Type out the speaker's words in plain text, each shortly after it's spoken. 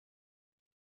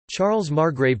Charles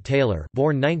Margrave Taylor,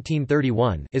 born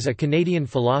 1931, is a Canadian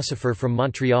philosopher from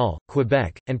Montreal,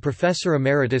 Quebec, and professor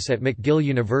emeritus at McGill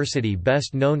University,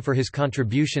 best known for his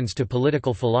contributions to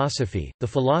political philosophy, the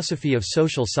philosophy of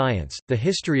social science, the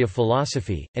history of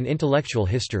philosophy, and intellectual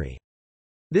history.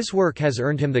 This work has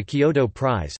earned him the Kyoto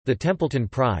Prize, the Templeton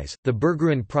Prize, the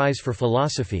Berggruen Prize for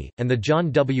Philosophy, and the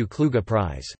John W. Kluge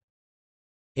Prize.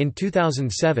 In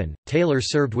 2007, Taylor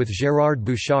served with Gérard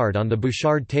Bouchard on the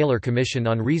Bouchard-Taylor Commission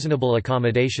on Reasonable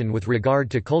Accommodation with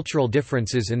regard to cultural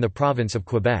differences in the province of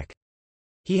Quebec.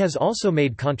 He has also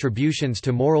made contributions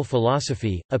to moral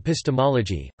philosophy,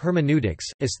 epistemology, hermeneutics,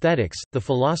 aesthetics, the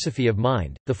philosophy of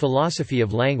mind, the philosophy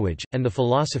of language, and the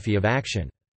philosophy of action.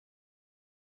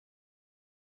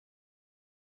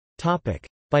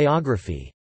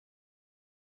 Biography.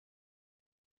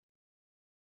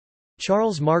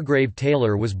 Charles Margrave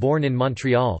Taylor was born in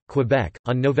Montreal, Quebec,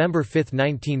 on November 5,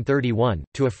 1931,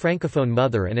 to a francophone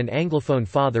mother and an anglophone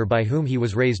father by whom he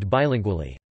was raised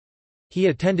bilingually. He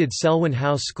attended Selwyn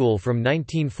House School from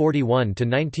 1941 to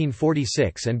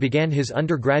 1946 and began his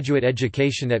undergraduate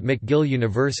education at McGill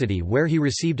University, where he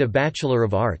received a Bachelor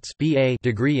of Arts (BA)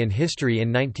 degree in history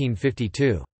in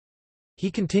 1952. He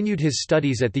continued his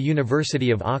studies at the University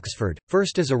of Oxford,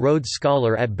 first as a Rhodes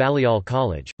Scholar at Balliol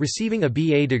College, receiving a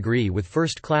BA degree with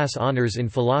first-class honours in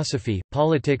philosophy,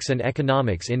 politics and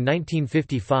economics in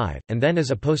 1955, and then as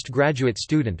a postgraduate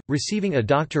student, receiving a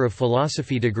Doctor of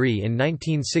Philosophy degree in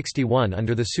 1961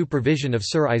 under the supervision of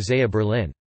Sir Isaiah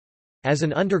Berlin. As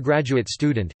an undergraduate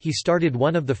student, he started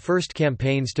one of the first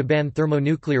campaigns to ban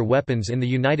thermonuclear weapons in the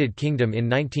United Kingdom in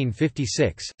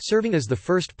 1956, serving as the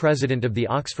first president of the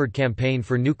Oxford Campaign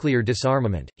for Nuclear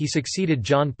Disarmament. He succeeded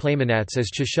John Playmanats as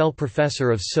Chichele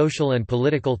Professor of Social and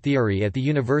Political Theory at the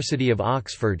University of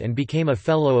Oxford and became a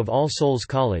Fellow of All Souls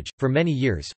College. For many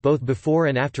years, both before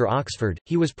and after Oxford,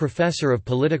 he was Professor of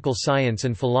Political Science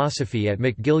and Philosophy at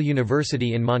McGill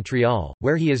University in Montreal,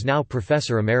 where he is now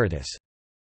Professor Emeritus.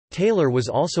 Taylor was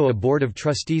also a Board of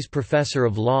Trustees Professor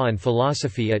of Law and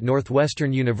Philosophy at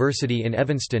Northwestern University in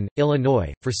Evanston,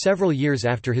 Illinois, for several years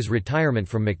after his retirement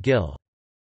from McGill.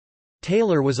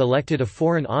 Taylor was elected a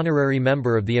foreign honorary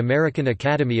member of the American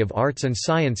Academy of Arts and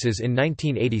Sciences in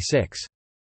 1986.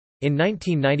 In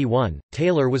 1991,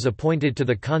 Taylor was appointed to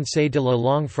the Conseil de la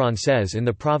langue française in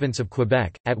the province of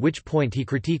Quebec, at which point he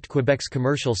critiqued Quebec's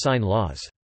commercial sign laws.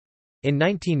 In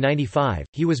 1995,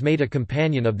 he was made a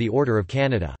Companion of the Order of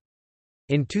Canada.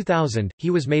 In 2000, he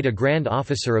was made a Grand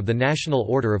Officer of the National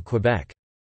Order of Quebec.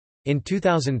 In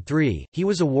 2003, he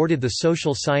was awarded the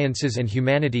Social Sciences and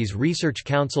Humanities Research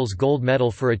Council's Gold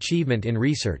Medal for Achievement in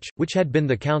Research, which had been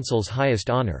the Council's highest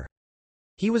honor.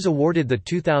 He was awarded the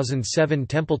 2007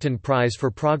 Templeton Prize for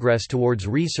Progress towards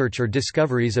Research or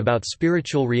Discoveries about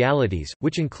Spiritual Realities,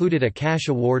 which included a cash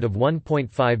award of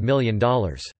 $1.5 million.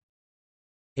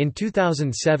 In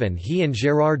 2007 he and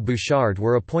Gérard Bouchard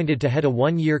were appointed to head a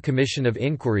one-year commission of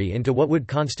inquiry into what would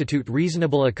constitute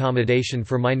reasonable accommodation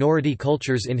for minority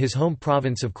cultures in his home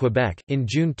province of Quebec. In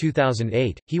June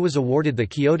 2008, he was awarded the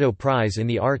Kyoto Prize in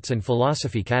the Arts and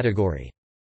Philosophy category.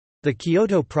 The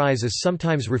Kyoto Prize is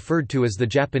sometimes referred to as the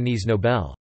Japanese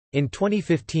Nobel. In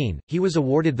 2015, he was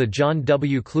awarded the John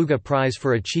W. Kluge Prize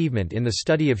for Achievement in the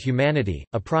Study of Humanity,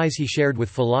 a prize he shared with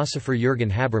philosopher Jürgen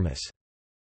Habermas.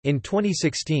 In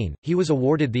 2016, he was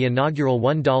awarded the inaugural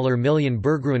 $1 million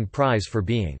Berggruen Prize for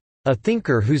being a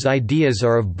thinker whose ideas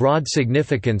are of broad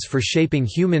significance for shaping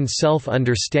human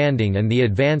self-understanding and the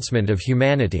advancement of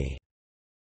humanity.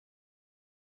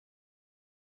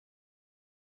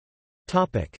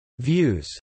 Views.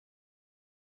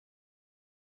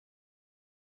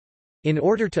 In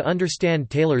order to understand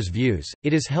Taylor's views,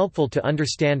 it is helpful to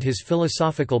understand his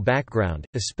philosophical background,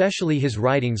 especially his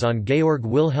writings on Georg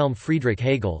Wilhelm Friedrich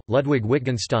Hegel, Ludwig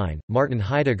Wittgenstein, Martin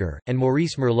Heidegger, and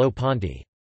Maurice Merleau-Ponty.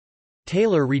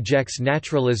 Taylor rejects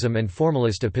naturalism and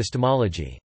formalist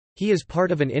epistemology. He is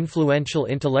part of an influential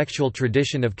intellectual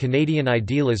tradition of Canadian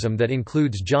idealism that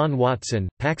includes John Watson,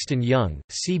 Paxton Young,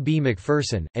 C. B.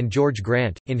 Macpherson, and George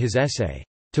Grant. In his essay,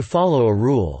 To Follow a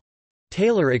Rule,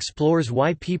 Taylor explores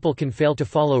why people can fail to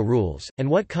follow rules, and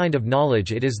what kind of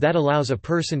knowledge it is that allows a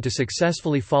person to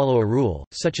successfully follow a rule,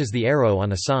 such as the arrow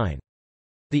on a sign.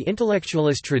 The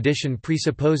intellectualist tradition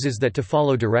presupposes that to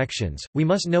follow directions, we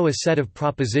must know a set of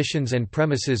propositions and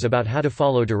premises about how to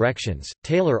follow directions.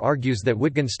 Taylor argues that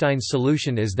Wittgenstein's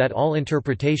solution is that all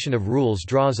interpretation of rules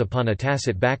draws upon a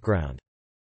tacit background.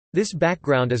 This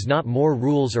background is not more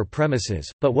rules or premises,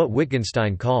 but what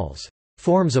Wittgenstein calls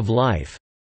forms of life.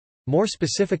 More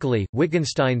specifically,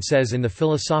 Wittgenstein says in the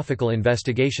Philosophical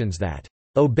Investigations that,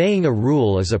 "Obeying a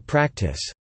rule is a practice."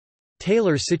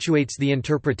 Taylor situates the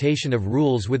interpretation of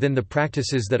rules within the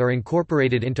practices that are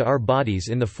incorporated into our bodies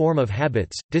in the form of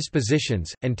habits,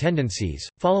 dispositions, and tendencies.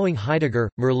 Following Heidegger,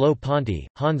 Merleau-Ponty,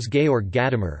 Hans-Georg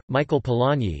Gadamer, Michael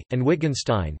Polanyi, and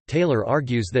Wittgenstein, Taylor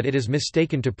argues that it is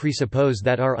mistaken to presuppose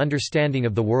that our understanding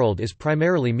of the world is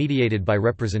primarily mediated by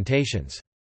representations.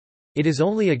 It is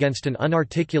only against an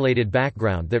unarticulated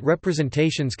background that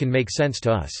representations can make sense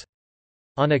to us.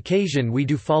 On occasion we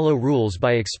do follow rules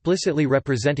by explicitly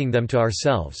representing them to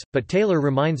ourselves, but Taylor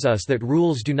reminds us that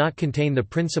rules do not contain the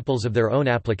principles of their own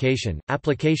application.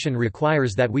 Application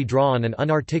requires that we draw on an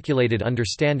unarticulated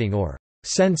understanding or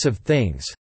sense of things.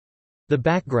 The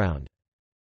background.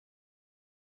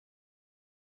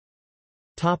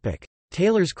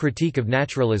 Taylor's critique of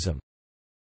naturalism.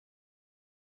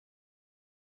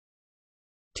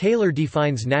 Taylor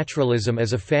defines naturalism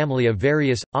as a family of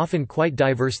various, often quite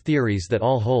diverse theories that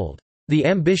all hold the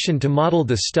ambition to model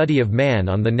the study of man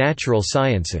on the natural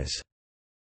sciences.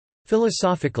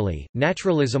 Philosophically,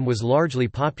 naturalism was largely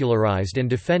popularized and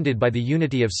defended by the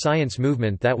unity of science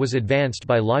movement that was advanced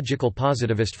by logical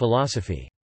positivist philosophy.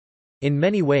 In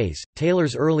many ways,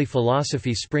 Taylor's early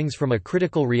philosophy springs from a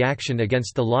critical reaction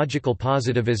against the logical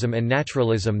positivism and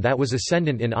naturalism that was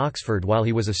ascendant in Oxford while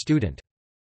he was a student.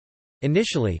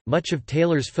 Initially, much of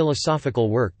Taylor's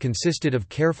philosophical work consisted of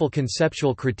careful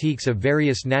conceptual critiques of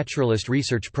various naturalist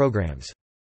research programs.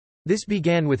 This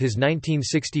began with his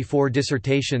 1964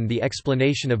 dissertation The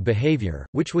Explanation of Behavior,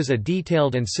 which was a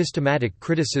detailed and systematic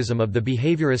criticism of the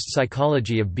behaviorist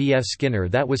psychology of B. F. Skinner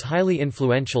that was highly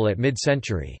influential at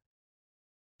mid-century.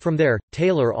 From there,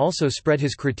 Taylor also spread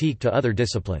his critique to other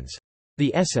disciplines.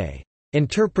 The essay,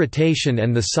 "Interpretation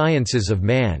and the Sciences of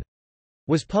Man",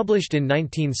 was published in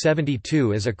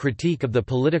 1972 as a critique of the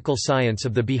political science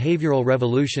of the behavioral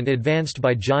revolution advanced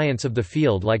by giants of the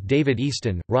field like David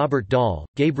Easton, Robert Dahl,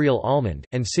 Gabriel Almond,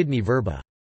 and Sidney Verba.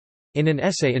 In an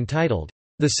essay entitled,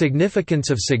 "The Significance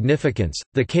of Significance,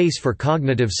 The Case for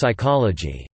Cognitive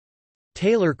Psychology",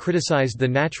 Taylor criticized the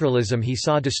naturalism he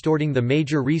saw distorting the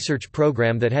major research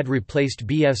program that had replaced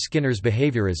B. F. Skinner's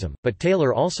behaviorism, but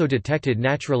Taylor also detected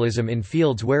naturalism in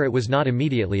fields where it was not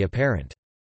immediately apparent.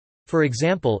 For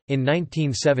example, in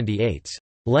 1978's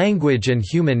Language and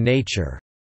Human Nature,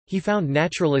 he found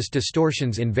naturalist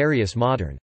distortions in various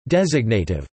modern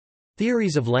designative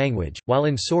theories of language, while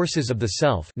in Sources of the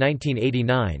Self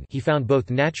 1989 he found both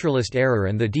naturalist error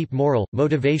and the deep moral,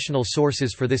 motivational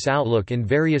sources for this outlook in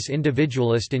various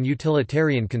individualist and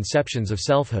utilitarian conceptions of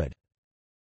selfhood.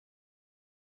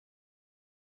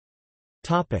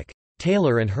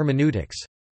 Taylor and hermeneutics.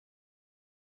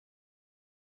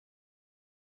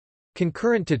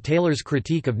 Concurrent to Taylor's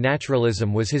critique of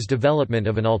naturalism was his development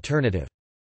of an alternative.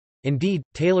 Indeed,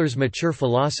 Taylor's mature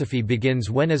philosophy begins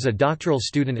when as a doctoral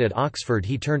student at Oxford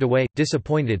he turned away,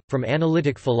 disappointed, from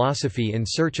analytic philosophy in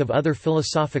search of other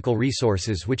philosophical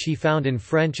resources which he found in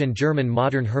French and German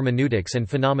modern hermeneutics and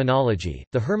phenomenology.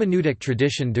 The hermeneutic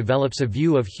tradition develops a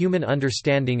view of human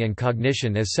understanding and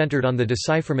cognition as centered on the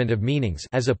decipherment of meanings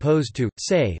as opposed to,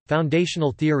 say,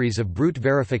 foundational theories of brute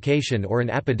verification or an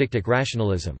apodictic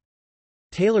rationalism.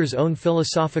 Taylor's own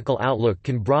philosophical outlook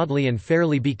can broadly and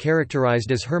fairly be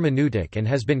characterized as hermeneutic and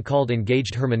has been called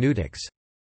engaged hermeneutics.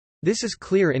 This is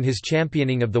clear in his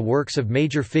championing of the works of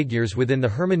major figures within the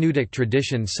hermeneutic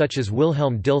tradition such as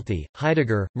Wilhelm Dilthey,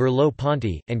 Heidegger,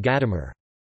 Merleau-Ponty, and Gadamer.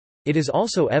 It is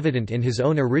also evident in his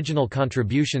own original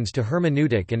contributions to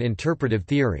hermeneutic and interpretive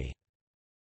theory.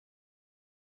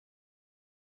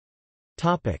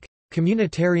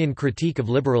 Communitarian critique of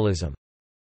liberalism.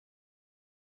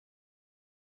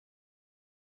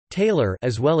 Taylor,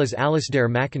 as well as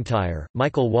Alasdair MacIntyre,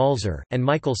 Michael Walzer, and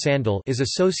Michael Sandel, is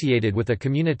associated with a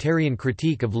communitarian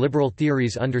critique of liberal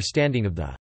theory's understanding of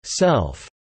the self.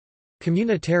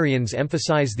 Communitarians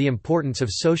emphasize the importance of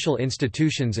social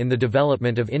institutions in the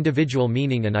development of individual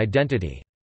meaning and identity.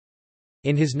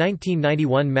 In his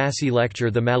 1991 Massey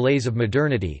lecture The Malaise of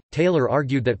Modernity, Taylor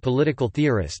argued that political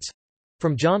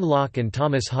theorists—from John Locke and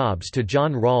Thomas Hobbes to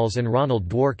John Rawls and Ronald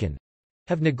Dworkin—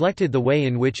 have neglected the way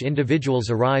in which individuals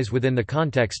arise within the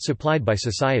context supplied by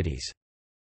societies.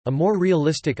 A more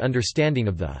realistic understanding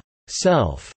of the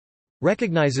self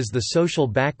recognizes the social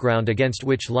background against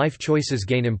which life choices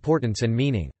gain importance and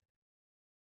meaning.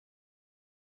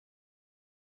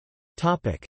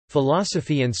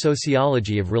 Philosophy and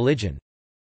sociology of religion.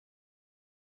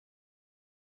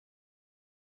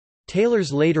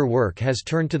 Taylor's later work has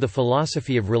turned to the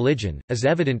philosophy of religion, as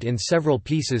evident in several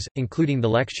pieces, including the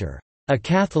lecture, A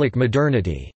Catholic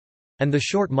Modernity, and the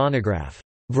short monograph,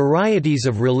 Varieties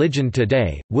of Religion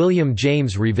Today, William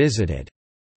James Revisited.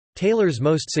 Taylor's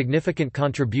most significant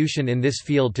contribution in this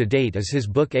field to date is his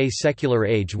book A Secular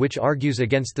Age, which argues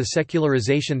against the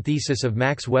secularization thesis of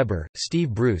Max Weber,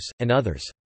 Steve Bruce, and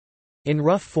others. In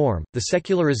rough form, the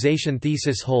secularization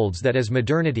thesis holds that as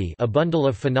modernity, a bundle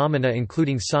of phenomena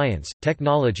including science,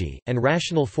 technology, and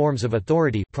rational forms of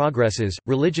authority, progresses,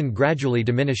 religion gradually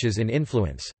diminishes in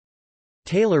influence.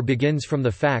 Taylor begins from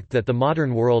the fact that the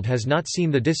modern world has not seen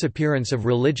the disappearance of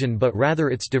religion but rather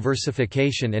its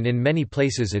diversification and in many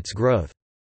places its growth.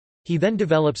 He then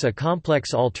develops a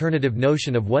complex alternative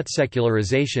notion of what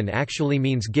secularization actually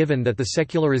means given that the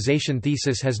secularization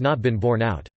thesis has not been borne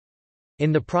out.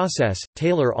 In the process,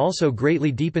 Taylor also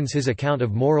greatly deepens his account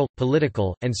of moral,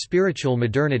 political, and spiritual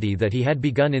modernity that he had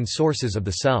begun in Sources of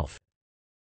the Self.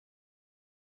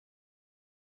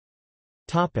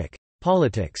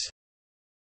 Politics.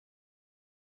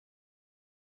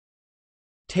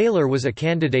 Taylor was a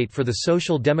candidate for the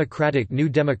Social Democratic New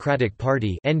Democratic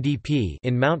Party (NDP)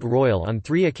 in Mount Royal on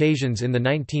 3 occasions in the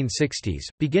 1960s,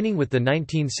 beginning with the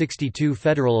 1962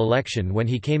 federal election when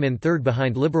he came in third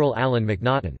behind Liberal Alan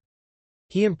MacNaughton.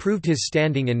 He improved his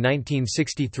standing in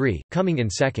 1963, coming in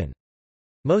second.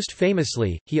 Most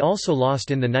famously, he also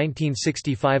lost in the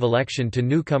 1965 election to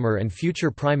newcomer and future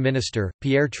Prime Minister,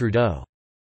 Pierre Trudeau.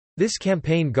 This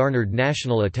campaign garnered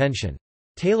national attention.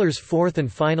 Taylor's fourth and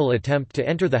final attempt to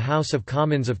enter the House of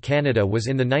Commons of Canada was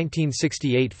in the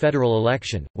 1968 federal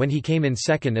election, when he came in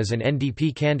second as an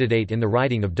NDP candidate in the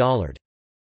riding of Dollard.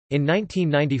 In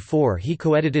 1994 he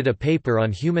co-edited a paper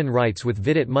on human rights with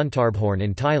Vidit Muntarbhorn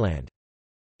in Thailand.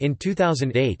 In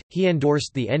 2008, he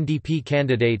endorsed the NDP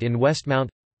candidate in Westmount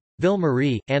Ville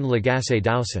Marie, Anne Lagacé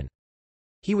Dowson.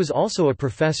 He was also a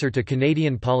professor to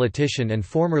Canadian politician and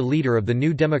former leader of the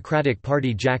New Democratic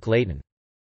Party Jack Layton.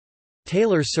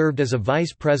 Taylor served as a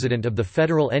vice president of the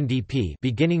federal NDP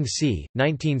beginning c.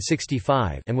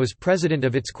 1965 and was president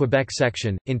of its Quebec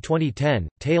section. In 2010,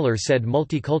 Taylor said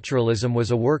multiculturalism was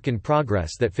a work in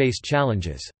progress that faced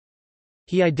challenges.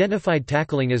 He identified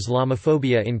tackling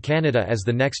Islamophobia in Canada as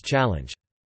the next challenge.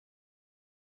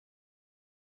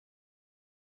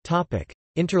 Topic: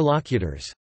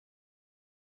 Interlocutors.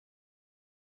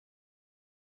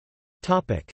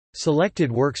 Topic: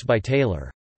 Selected works by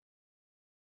Taylor.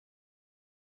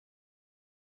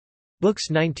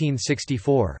 Books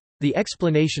 1964. The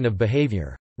Explanation of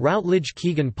Behavior. Routledge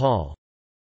Keegan Paul.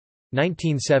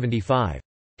 1975.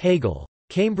 Hegel.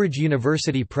 Cambridge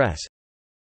University Press.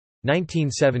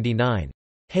 1979.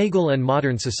 Hegel and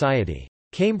Modern Society.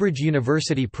 Cambridge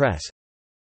University Press.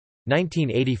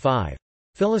 1985.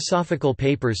 Philosophical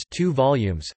Papers 2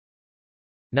 volumes.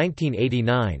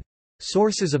 1989.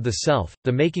 Sources of the Self,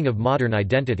 The Making of Modern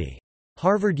Identity.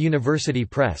 Harvard University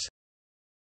Press.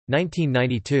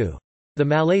 1992. The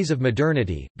Malaise of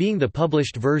Modernity, being the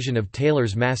published version of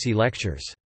Taylor's Massey Lectures.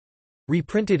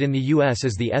 Reprinted in the U.S.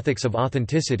 as The Ethics of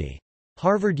Authenticity.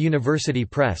 Harvard University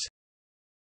Press.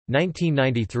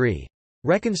 1993.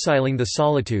 Reconciling the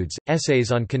Solitudes,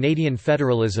 Essays on Canadian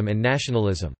Federalism and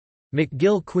Nationalism.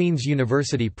 McGill Queen's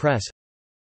University Press.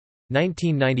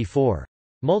 1994.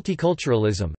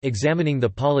 Multiculturalism, Examining the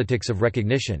Politics of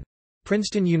Recognition.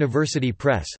 Princeton University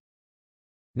Press.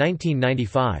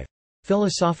 1995.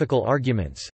 Philosophical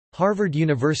Arguments. Harvard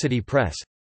University Press.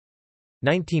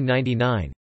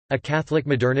 1999. A Catholic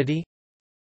Modernity?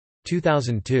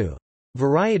 2002.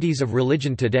 Varieties of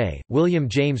Religion Today, William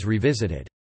James Revisited.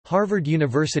 Harvard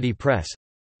University Press.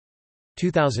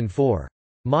 2004.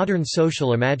 Modern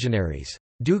Social Imaginaries.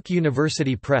 Duke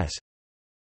University Press.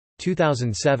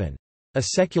 2007. A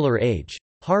Secular Age.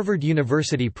 Harvard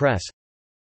University Press.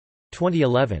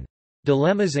 2011.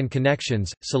 Dilemmas and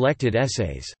Connections, Selected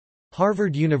Essays.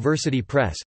 Harvard University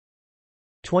Press.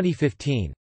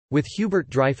 2015. With Hubert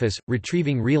Dreyfus,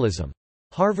 Retrieving Realism.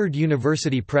 Harvard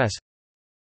University Press.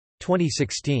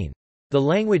 2016. The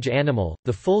Language Animal,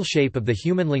 The Full Shape of the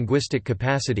Human Linguistic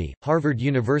Capacity, Harvard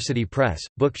University Press,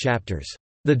 Book Chapters.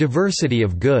 The Diversity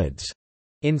of Goods.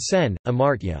 In Sen,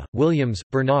 Amartya, Williams,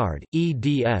 Bernard,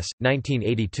 eds.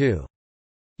 1982.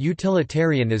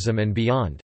 Utilitarianism and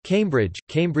Beyond. Cambridge,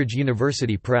 Cambridge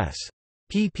University Press.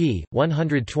 pp.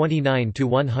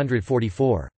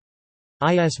 129–144.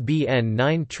 ISBN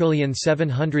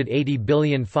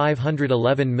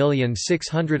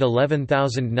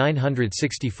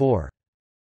 9780511611964.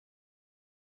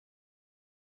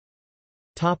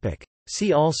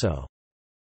 See also: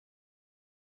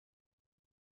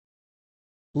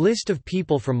 List of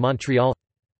people from Montreal.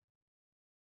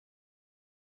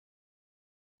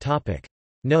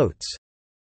 Notes.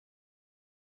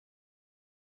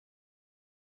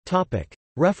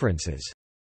 References.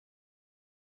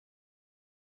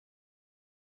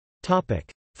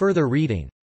 Further reading.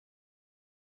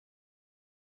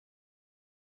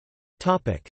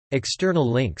 External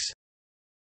links.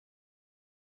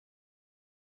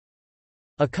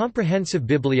 A comprehensive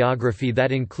bibliography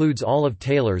that includes all of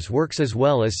Taylor's works as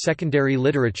well as secondary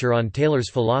literature on Taylor's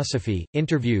philosophy,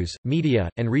 interviews, media,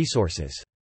 and resources.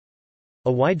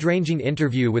 A wide-ranging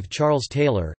interview with Charles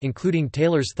Taylor, including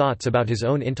Taylor's thoughts about his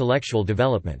own intellectual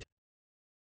development.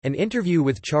 An interview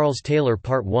with Charles Taylor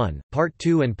Part 1, Part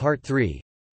 2 and Part 3.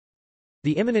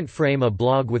 The Imminent Frame, a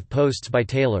blog with posts by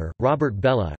Taylor, Robert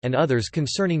Bellah, and others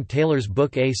concerning Taylor's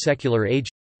book A Secular Age.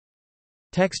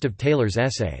 Text of Taylor's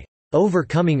essay,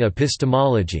 Overcoming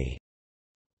Epistemology.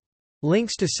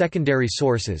 Links to secondary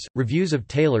sources, reviews of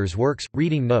Taylor's works,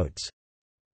 reading notes.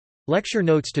 Lecture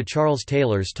notes to Charles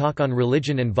Taylor's talk on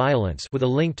religion and violence with a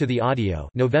link to the audio,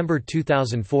 November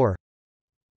 2004.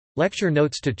 Lecture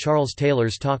notes to Charles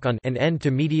Taylor's talk on An End to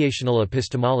Mediational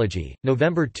Epistemology,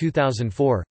 November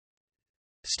 2004.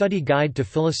 Study Guide to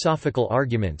Philosophical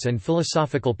Arguments and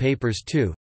Philosophical Papers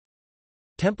 2.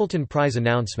 Templeton Prize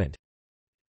Announcement.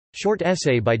 Short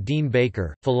essay by Dean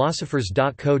Baker,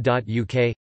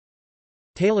 philosophers.co.uk.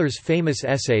 Taylor's famous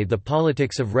essay The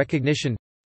Politics of Recognition.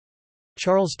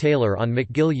 Charles Taylor on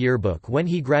McGill Yearbook when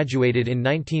he graduated in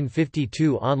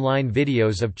 1952. Online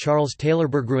videos of Charles Taylor.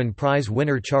 Berggruen Prize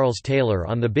winner Charles Taylor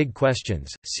on the Big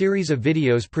Questions, series of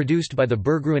videos produced by the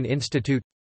Berggruen Institute.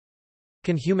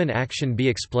 Can Human Action Be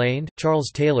Explained?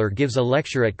 Charles Taylor gives a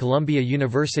lecture at Columbia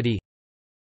University.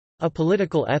 A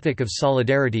Political Ethic of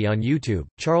Solidarity on YouTube.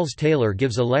 Charles Taylor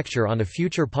gives a lecture on a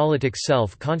future politics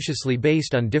self-consciously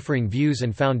based on differing views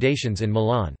and foundations in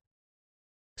Milan.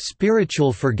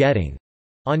 Spiritual Forgetting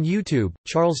on YouTube.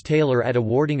 Charles Taylor at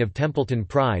awarding of Templeton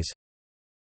Prize.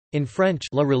 In French,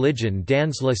 La religion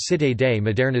dans la cité des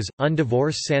modernes, un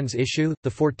divorce sans issue,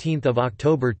 14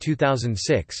 October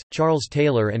 2006, Charles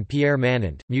Taylor and Pierre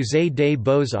Manent, Musée des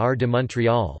Beaux-Arts de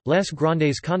Montréal, Les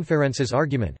Grandes Conférences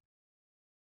Argument.